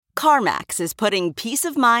CarMax is putting peace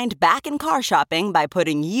of mind back in car shopping by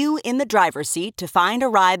putting you in the driver's seat to find a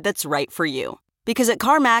ride that's right for you. Because at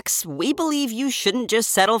CarMax, we believe you shouldn't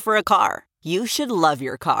just settle for a car. You should love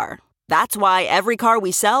your car. That's why every car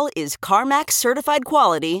we sell is CarMax certified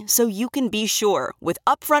quality, so you can be sure with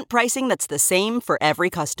upfront pricing that's the same for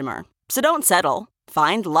every customer. So don't settle.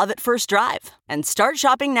 Find love at first drive and start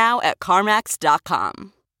shopping now at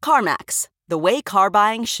CarMax.com. CarMax, the way car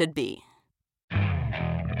buying should be.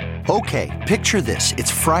 Okay, picture this.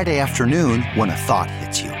 It's Friday afternoon when a thought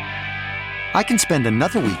hits you. I can spend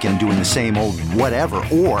another weekend doing the same old whatever,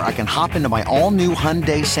 or I can hop into my all-new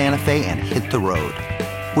Hyundai Santa Fe and hit the road.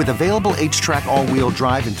 With available H-Track all-wheel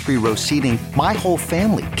drive and 3-row seating, my whole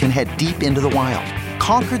family can head deep into the wild.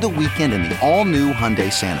 Conquer the weekend in the all-new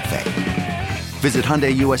Hyundai Santa Fe. Visit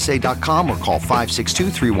HyundaiUSA.com or call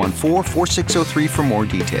 562-314-4603 for more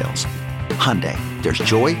details. Hyundai, there's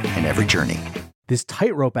joy in every journey. This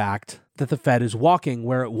tightrope act that the Fed is walking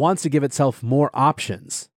where it wants to give itself more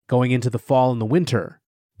options going into the fall and the winter,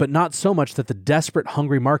 but not so much that the desperate,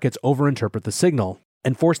 hungry markets overinterpret the signal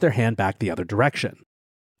and force their hand back the other direction.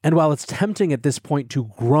 And while it's tempting at this point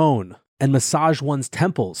to groan and massage one's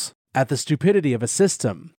temples at the stupidity of a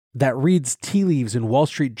system that reads tea leaves in Wall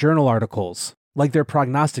Street Journal articles like they're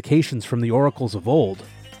prognostications from the oracles of old,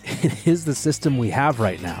 it is the system we have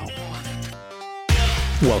right now.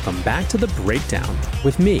 Welcome back to The Breakdown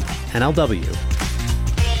with me, NLW.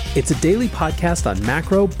 It's a daily podcast on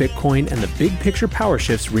macro, Bitcoin, and the big picture power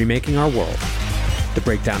shifts remaking our world. The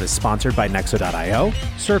Breakdown is sponsored by Nexo.io,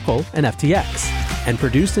 Circle, and FTX, and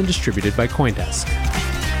produced and distributed by CoinDesk.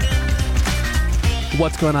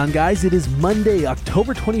 What's going on, guys? It is Monday,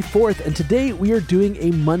 October 24th, and today we are doing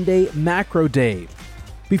a Monday Macro Day.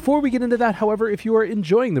 Before we get into that, however, if you are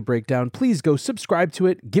enjoying The Breakdown, please go subscribe to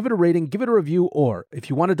it, give it a rating, give it a review, or if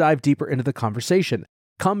you want to dive deeper into the conversation,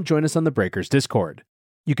 come join us on the Breakers Discord.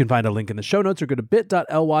 You can find a link in the show notes or go to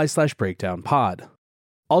bit.ly/breakdownpod.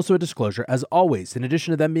 Also a disclosure, as always, in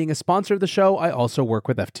addition to them being a sponsor of the show, I also work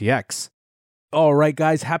with FTX. All right,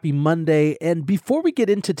 guys, happy Monday. And before we get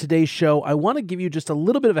into today's show, I want to give you just a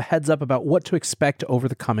little bit of a heads up about what to expect over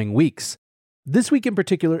the coming weeks. This week in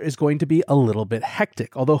particular is going to be a little bit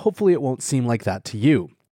hectic, although hopefully it won't seem like that to you.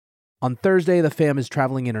 On Thursday, the fam is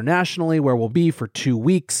traveling internationally, where we'll be for 2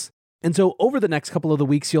 weeks. And so over the next couple of the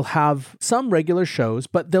weeks, you'll have some regular shows,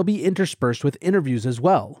 but they'll be interspersed with interviews as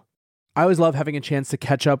well. I always love having a chance to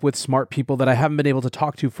catch up with smart people that I haven't been able to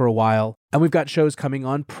talk to for a while. And we've got shows coming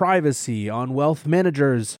on privacy, on wealth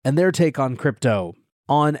managers and their take on crypto,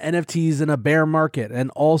 on NFTs in a bear market,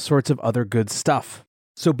 and all sorts of other good stuff.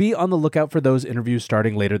 So be on the lookout for those interviews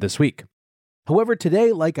starting later this week. However,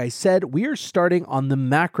 today, like I said, we are starting on the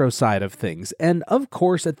macro side of things. And of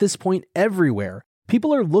course, at this point, everywhere,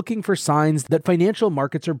 people are looking for signs that financial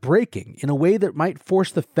markets are breaking in a way that might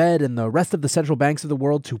force the Fed and the rest of the central banks of the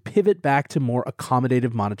world to pivot back to more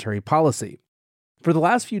accommodative monetary policy. For the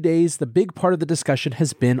last few days, the big part of the discussion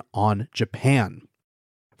has been on Japan.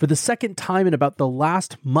 For the second time in about the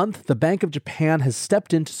last month, the Bank of Japan has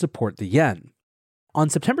stepped in to support the yen. On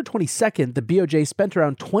September 22nd, the BOJ spent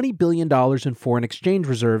around $20 billion in foreign exchange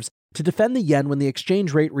reserves to defend the yen when the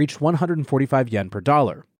exchange rate reached 145 yen per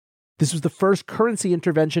dollar. This was the first currency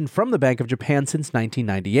intervention from the Bank of Japan since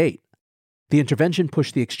 1998. The intervention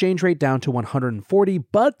pushed the exchange rate down to 140,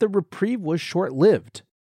 but the reprieve was short-lived.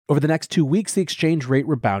 Over the next 2 weeks, the exchange rate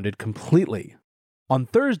rebounded completely. On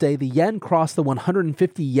Thursday, the yen crossed the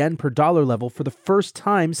 150 yen per dollar level for the first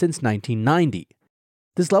time since 1990.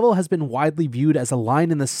 This level has been widely viewed as a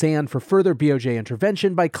line in the sand for further BOJ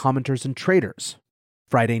intervention by commenters and traders.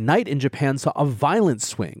 Friday night in Japan saw a violent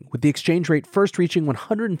swing, with the exchange rate first reaching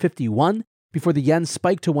 151 before the yen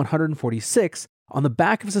spiked to 146 on the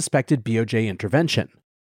back of suspected BOJ intervention.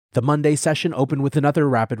 The Monday session opened with another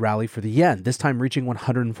rapid rally for the yen, this time reaching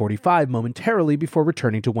 145 momentarily before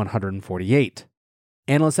returning to 148.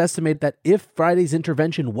 Analysts estimate that if Friday's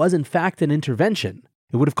intervention was in fact an intervention,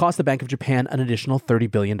 it would have cost the Bank of Japan an additional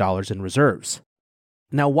 $30 billion in reserves.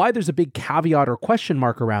 Now, why there's a big caveat or question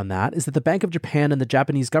mark around that is that the Bank of Japan and the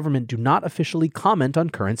Japanese government do not officially comment on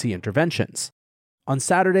currency interventions. On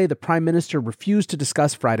Saturday, the Prime Minister refused to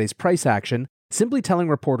discuss Friday's price action, simply telling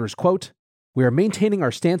reporters, quote, "We are maintaining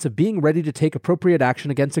our stance of being ready to take appropriate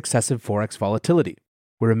action against excessive forex volatility.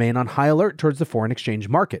 We remain on high alert towards the foreign exchange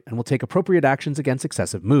market and will take appropriate actions against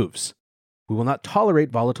excessive moves. We will not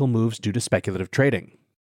tolerate volatile moves due to speculative trading."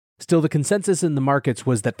 Still, the consensus in the markets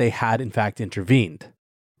was that they had in fact intervened.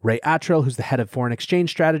 Ray Attrell, who's the head of foreign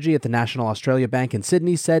exchange strategy at the National Australia Bank in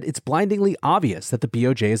Sydney, said it's blindingly obvious that the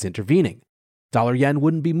BOJ is intervening. Dollar yen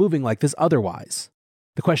wouldn't be moving like this otherwise.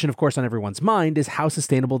 The question, of course, on everyone's mind is how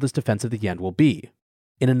sustainable this defense of the yen will be.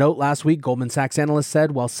 In a note last week, Goldman Sachs analysts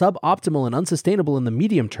said, while suboptimal and unsustainable in the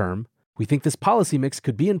medium term, we think this policy mix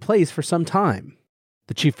could be in place for some time.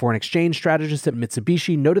 The chief foreign exchange strategist at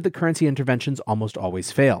Mitsubishi noted that currency interventions almost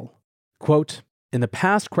always fail. Quote, in the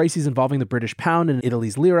past crises involving the British pound and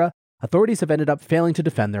Italy's lira, authorities have ended up failing to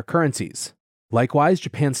defend their currencies. Likewise,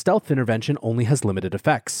 Japan's stealth intervention only has limited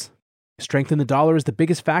effects. Strength in the dollar is the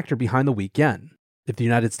biggest factor behind the weak yen. If the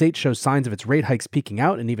United States shows signs of its rate hikes peaking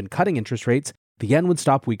out and even cutting interest rates, the yen would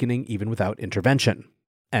stop weakening even without intervention.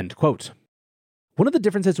 End quote. One of the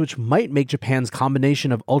differences which might make Japan's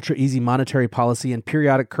combination of ultra-easy monetary policy and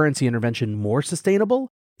periodic currency intervention more sustainable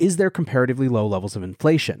is their comparatively low levels of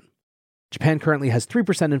inflation. Japan currently has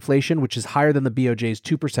 3% inflation, which is higher than the BOJ's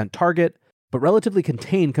 2% target, but relatively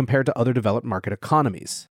contained compared to other developed market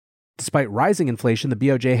economies. Despite rising inflation, the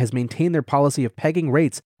BOJ has maintained their policy of pegging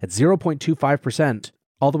rates at 0.25%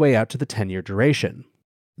 all the way out to the 10-year duration.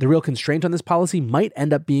 The real constraint on this policy might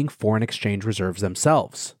end up being foreign exchange reserves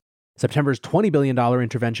themselves. September's $20 billion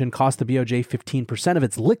intervention cost the BOJ 15% of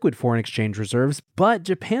its liquid foreign exchange reserves, but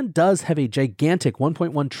Japan does have a gigantic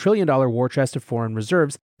 $1.1 trillion war chest of foreign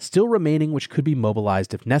reserves still remaining, which could be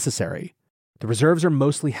mobilized if necessary. The reserves are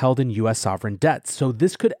mostly held in U.S. sovereign debt, so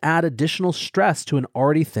this could add additional stress to an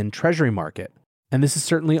already thin treasury market, and this is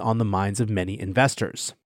certainly on the minds of many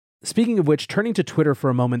investors. Speaking of which, turning to Twitter for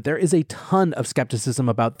a moment, there is a ton of skepticism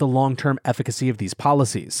about the long-term efficacy of these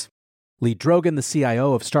policies. Lee Drogan, the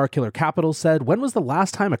CIO of Starkiller Capital, said, when was the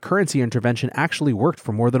last time a currency intervention actually worked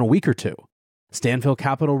for more than a week or two? Stanfield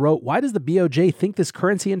Capital wrote, why does the BOJ think this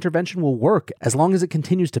currency intervention will work as long as it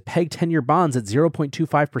continues to peg 10-year bonds at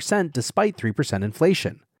 0.25% despite 3%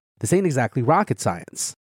 inflation? This ain't exactly rocket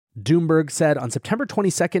science. Doomberg said on September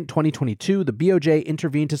 22, 2022, the BOJ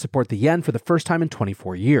intervened to support the yen for the first time in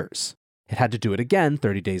 24 years. It had to do it again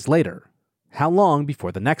 30 days later. How long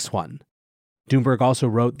before the next one? Doomberg also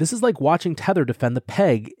wrote, this is like watching Tether defend the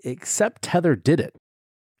peg, except Tether did it.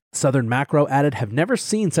 Southern Macro added, have never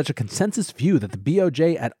seen such a consensus view that the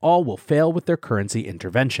BOJ at all will fail with their currency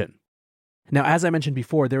intervention. Now, as I mentioned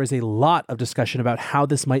before, there is a lot of discussion about how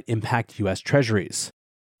this might impact U.S. treasuries.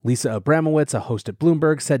 Lisa Abramowitz, a host at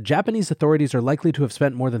Bloomberg, said Japanese authorities are likely to have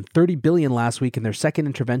spent more than $30 billion last week in their second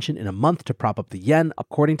intervention in a month to prop up the yen,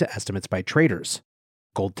 according to estimates by traders.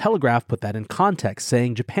 Gold Telegraph put that in context,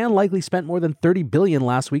 saying Japan likely spent more than $30 billion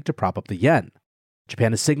last week to prop up the yen.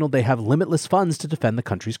 Japan has signaled they have limitless funds to defend the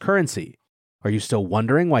country's currency. Are you still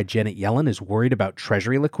wondering why Janet Yellen is worried about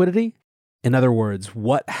treasury liquidity? In other words,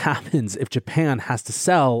 what happens if Japan has to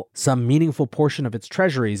sell some meaningful portion of its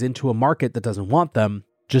treasuries into a market that doesn't want them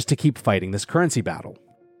just to keep fighting this currency battle?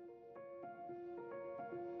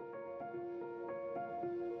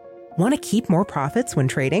 Want to keep more profits when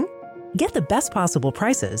trading? Get the best possible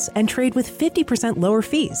prices and trade with 50% lower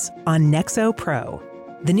fees on Nexo Pro.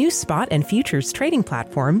 The new spot and futures trading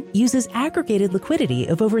platform uses aggregated liquidity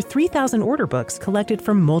of over 3,000 order books collected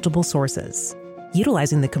from multiple sources.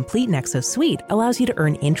 Utilizing the complete Nexo suite allows you to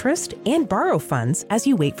earn interest and borrow funds as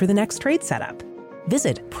you wait for the next trade setup.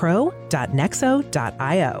 Visit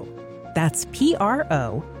pro.nexo.io. That's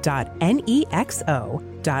pro.nexo.io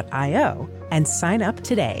and sign up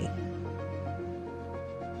today.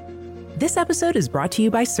 This episode is brought to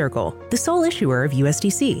you by Circle, the sole issuer of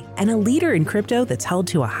USDC and a leader in crypto that's held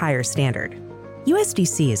to a higher standard.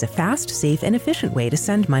 USDC is a fast, safe, and efficient way to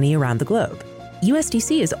send money around the globe.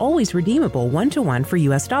 USDC is always redeemable one-to-one for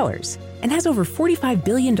US dollars and has over $45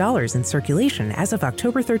 billion in circulation as of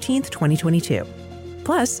October 13, 2022.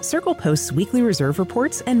 Plus, Circle posts weekly reserve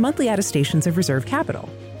reports and monthly attestations of reserve capital,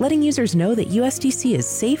 letting users know that USDC is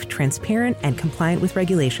safe, transparent, and compliant with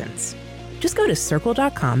regulations. Just go to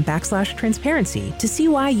circle.com/transparency to see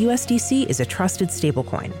why USDC is a trusted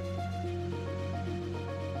stablecoin.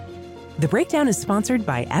 The Breakdown is sponsored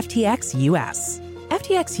by FTX US.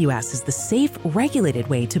 FTX US is the safe, regulated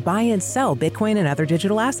way to buy and sell Bitcoin and other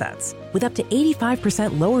digital assets, with up to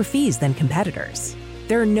 85% lower fees than competitors.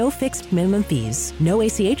 There are no fixed minimum fees, no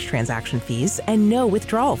ACH transaction fees, and no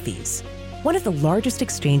withdrawal fees. One of the largest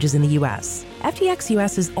exchanges in the US, FTX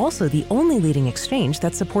US is also the only leading exchange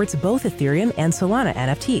that supports both Ethereum and Solana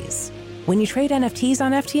NFTs. When you trade NFTs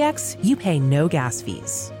on FTX, you pay no gas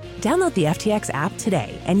fees. Download the FTX app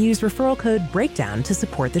today and use referral code BREAKDOWN to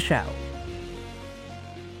support the show.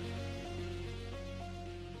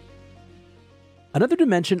 Another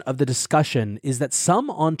dimension of the discussion is that some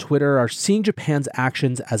on Twitter are seeing Japan's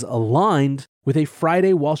actions as aligned with a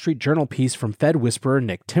Friday Wall Street Journal piece from Fed whisperer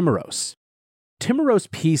Nick Timiraos. Timiraos'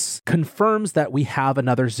 piece confirms that we have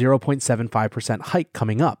another 0.75% hike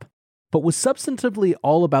coming up. but was substantively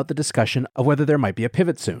all about the discussion of whether there might be a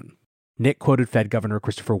pivot soon. Nick quoted Fed Governor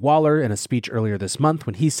Christopher Waller in a speech earlier this month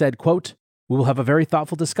when he said, quote, "We will have a very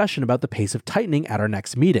thoughtful discussion about the pace of tightening at our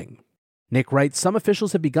next meeting." Nick writes, "Some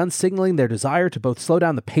officials have begun signaling their desire to both slow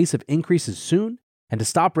down the pace of increases soon and to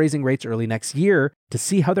stop raising rates early next year to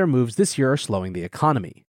see how their moves this year are slowing the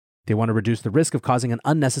economy. They want to reduce the risk of causing an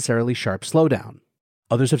unnecessarily sharp slowdown.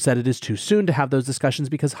 Others have said it is too soon to have those discussions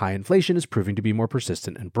because high inflation is proving to be more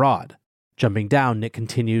persistent and broad." Jumping down, Nick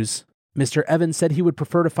continues, "Mr. Evans said he would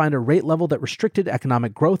prefer to find a rate level that restricted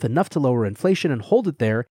economic growth enough to lower inflation and hold it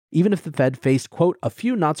there, even if the Fed faced, quote, a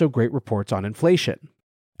few not-so-great reports on inflation."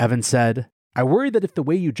 Evans said, "I worry that if the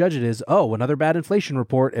way you judge it is, oh, another bad inflation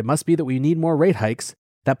report, it must be that we need more rate hikes,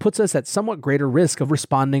 that puts us at somewhat greater risk of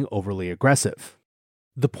responding overly aggressive."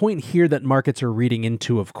 The point here that markets are reading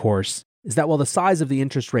into, of course, is that while the size of the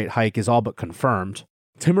interest rate hike is all but confirmed,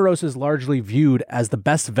 Timiraos is largely viewed as the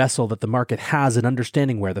best vessel that the market has in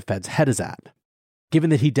understanding where the Fed's head is at. Given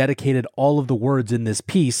that he dedicated all of the words in this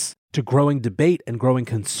piece to growing debate and growing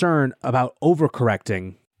concern about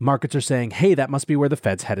overcorrecting, markets are saying, hey, that must be where the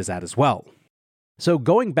Fed's head is at as well. So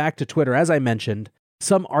going back to Twitter, as I mentioned,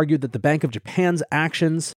 some argued that the Bank of Japan's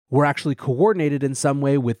actions were actually coordinated in some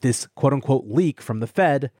way with this quote-unquote leak from the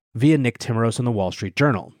Fed via Nick Timiraos in the Wall Street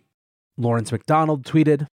Journal. Lawrence McDonald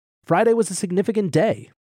tweeted, "Friday was a significant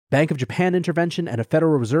day. Bank of Japan intervention and a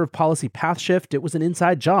Federal Reserve policy path shift, it was an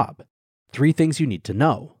inside job. 3 things you need to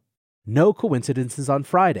know. No coincidences on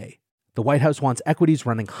Friday. The White House wants equities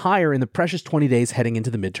running higher in the precious 20 days heading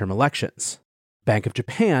into the midterm elections. Bank of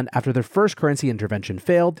Japan, after their first currency intervention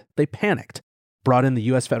failed, they panicked, brought in the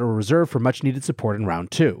U.S. Federal Reserve for much-needed support in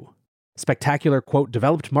round 2. Spectacular, quote,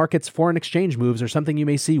 developed markets foreign exchange moves are something you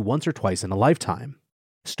may see once or twice in a lifetime.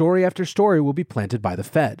 Story after story will be planted by the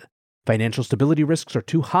Fed. Financial stability risks are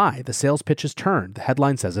too high, the sales pitch is turned, the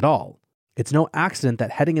headline says it all. It's no accident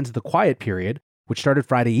that heading into the quiet period, which started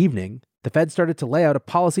Friday evening, the Fed started to lay out a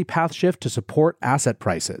policy path shift to support asset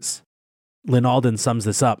prices." Lynn Alden sums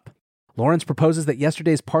this up. Lawrence proposes that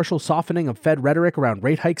yesterday's partial softening of Fed rhetoric around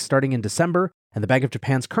rate hikes starting in December and the Bank of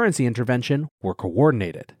Japan's currency intervention were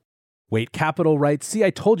coordinated. Wait Capital writes, "See,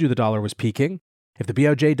 I told you the dollar was peaking. If the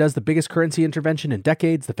BOJ does the biggest currency intervention in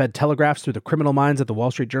decades, the Fed telegraphs through the criminal minds at the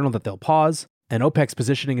Wall Street Journal that they'll pause, and OPEC's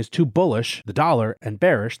positioning is too bullish, the dollar, and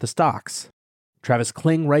bearish, the stocks." Travis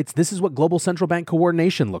Kling writes, "This is what global central bank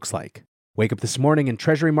coordination looks like. Wake up this morning and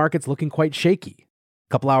treasury markets looking quite shaky.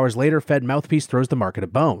 A couple hours later, Fed mouthpiece throws the market a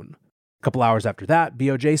bone. A couple hours after that,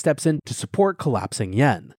 BOJ steps in to support collapsing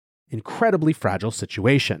yen. Incredibly fragile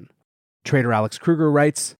situation." Trader Alex Kruger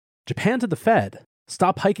writes, "Japan to the Fed.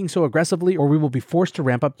 Stop hiking so aggressively or we will be forced to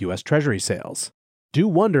ramp up U.S. Treasury sales. Do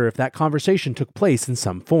wonder if that conversation took place in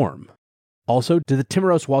some form. Also, did the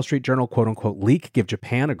Timiraos Wall Street Journal quote-unquote leak give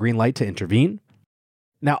Japan a green light to intervene?"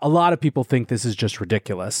 Now, a lot of people think this is just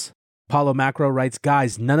ridiculous. Paulo Macro writes,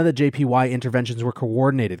 "Guys, none of the JPY interventions were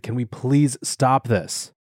coordinated. Can we please stop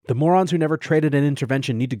this? The morons who never traded an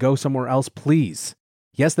intervention need to go somewhere else, please.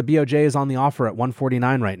 Yes, the BOJ is on the offer at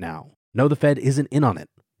 149 right now. No, the Fed isn't in on it.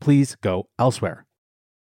 Please go elsewhere."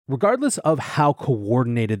 Regardless of how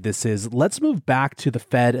coordinated this is, let's move back to the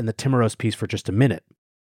Fed and the Timiraos piece for just a minute.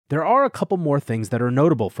 There are a couple more things that are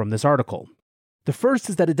notable from this article. The first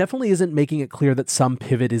is that it definitely isn't making it clear that some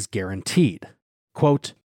pivot is guaranteed.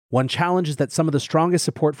 Quote, "One challenge is that some of the strongest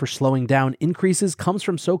support for slowing down increases comes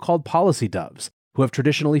from so-called policy doves, who have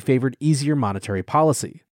traditionally favored easier monetary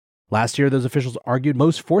policy. Last year, those officials argued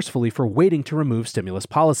most forcefully for waiting to remove stimulus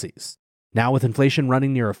policies. Now, with inflation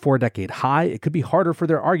running near a 4-decade high, it could be harder for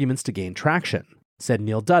their arguments to gain traction," said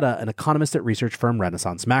Neil Dutta, an economist at research firm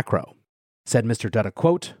Renaissance Macro. Said Mr. Dutta,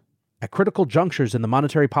 quote, "At critical junctures in the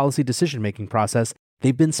monetary policy decision-making process,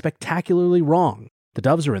 they've been spectacularly wrong. The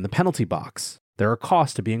doves are in the penalty box. There are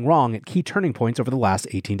costs to being wrong at key turning points over the last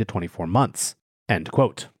 18 to 24 months." End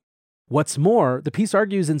quote. What's more, the piece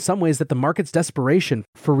argues in some ways that the market's desperation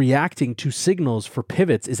for reacting to signals for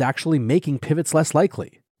pivots is actually making pivots less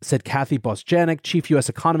likely. Said Kathy Bosjanek, chief U.S.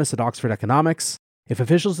 economist at Oxford Economics, "If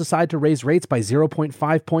officials decide to raise rates by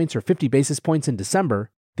 0.5 points or 50 basis points in December,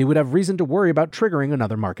 they would have reason to worry about triggering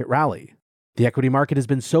another market rally. The equity market has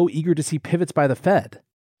been so eager to see pivots by the Fed.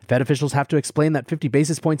 Fed officials have to explain that 50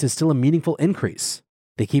 basis points is still a meaningful increase.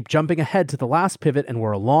 They keep jumping ahead to the last pivot and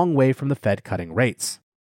we're a long way from the Fed cutting rates."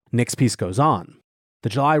 Nick's piece goes on. "The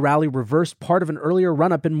July rally reversed part of an earlier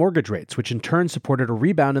run-up in mortgage rates, which in turn supported a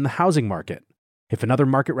rebound in the housing market. If another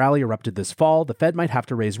market rally erupted this fall, the Fed might have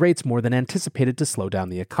to raise rates more than anticipated to slow down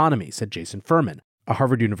the economy," said Jason Furman, a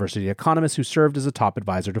Harvard University economist who served as a top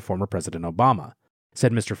advisor to former President Obama.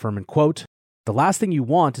 Said Mr. Furman, quote, "The last thing you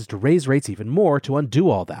want is to raise rates even more to undo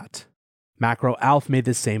all that. Macro Alf made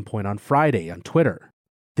this same point on Friday on Twitter.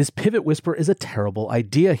 This pivot whisper is a terrible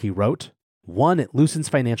idea, he wrote. 1, it loosens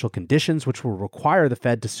financial conditions, which will require the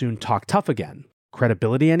Fed to soon talk tough again.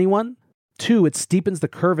 Credibility, anyone? 2, it steepens the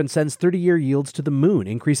curve and sends 30-year yields to the moon,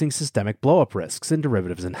 increasing systemic blow-up risks in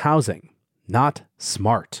derivatives and housing. Not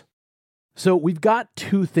smart. So we've got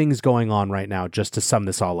two things going on right now, just to sum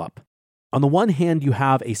this all up. On the one hand, you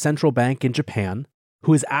have a central bank in Japan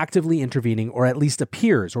who is actively intervening, or at least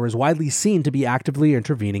appears or is widely seen to be actively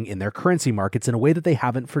intervening in their currency markets in a way that they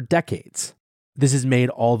haven't for decades. This is made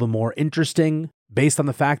all the more interesting based on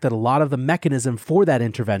the fact that a lot of the mechanism for that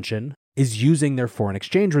intervention is using their foreign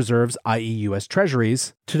exchange reserves, i.e. US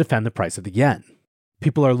Treasuries, to defend the price of the yen.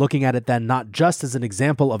 People are looking at it then not just as an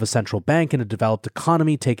example of a central bank in a developed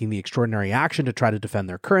economy taking the extraordinary action to try to defend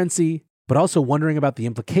their currency, but also wondering about the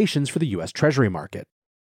implications for the US Treasury market.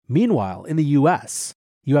 Meanwhile, in the US,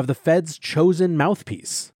 you have the Fed's chosen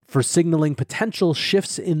mouthpiece for signaling potential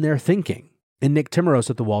shifts in their thinking, in Nick Timiraos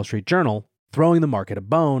at the Wall Street Journal, throwing the market a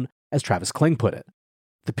bone, as Travis Kling put it.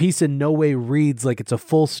 The piece in no way reads like it's a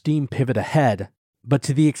full steam pivot ahead, but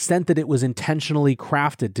to the extent that it was intentionally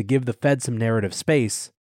crafted to give the Fed some narrative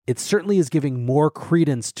space, it certainly is giving more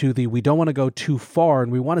credence to the we don't want to go too far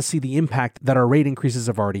and we want to see the impact that our rate increases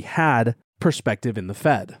have already had perspective in the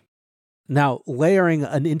Fed. Now, layering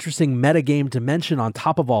an interesting metagame dimension on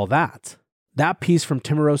top of all that, that piece from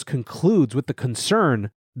Timiraos concludes with the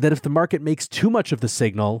concern that if the market makes too much of the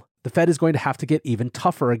signal, the Fed is going to have to get even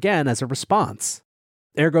tougher again as a response.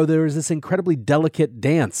 Ergo, there is this incredibly delicate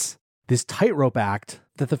dance, this tightrope act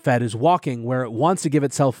that the Fed is walking where it wants to give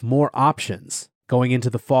itself more options going into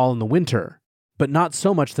the fall and the winter, but not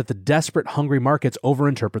so much that the desperate, hungry markets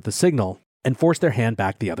overinterpret the signal and force their hand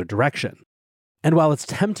back the other direction. And while it's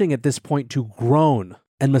tempting at this point to groan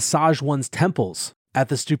and massage one's temples at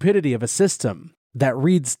the stupidity of a system that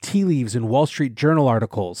reads tea leaves in Wall Street Journal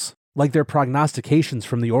articles like they're prognostications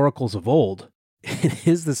from the oracles of old, it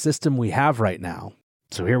is the system we have right now.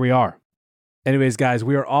 So here we are. Anyways, guys,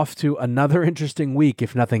 we are off to another interesting week,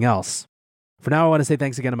 if nothing else. For now, I want to say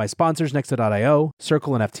thanks again to my sponsors, Nexo.io,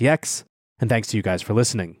 Circle, and FTX, and thanks to you guys for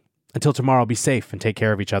listening. Until tomorrow, be safe and take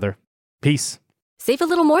care of each other. Peace. Save a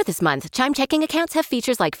little more this month. Chime checking accounts have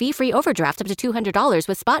features like fee-free overdraft up to $200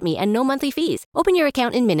 with SpotMe and no monthly fees. Open your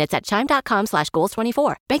account in minutes at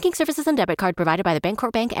chime.com/goals24. Banking services and debit card provided by the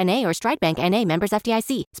Bancorp Bank N.A. or Stride Bank N.A. members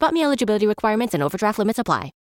FDIC. SpotMe eligibility requirements and overdraft limits apply.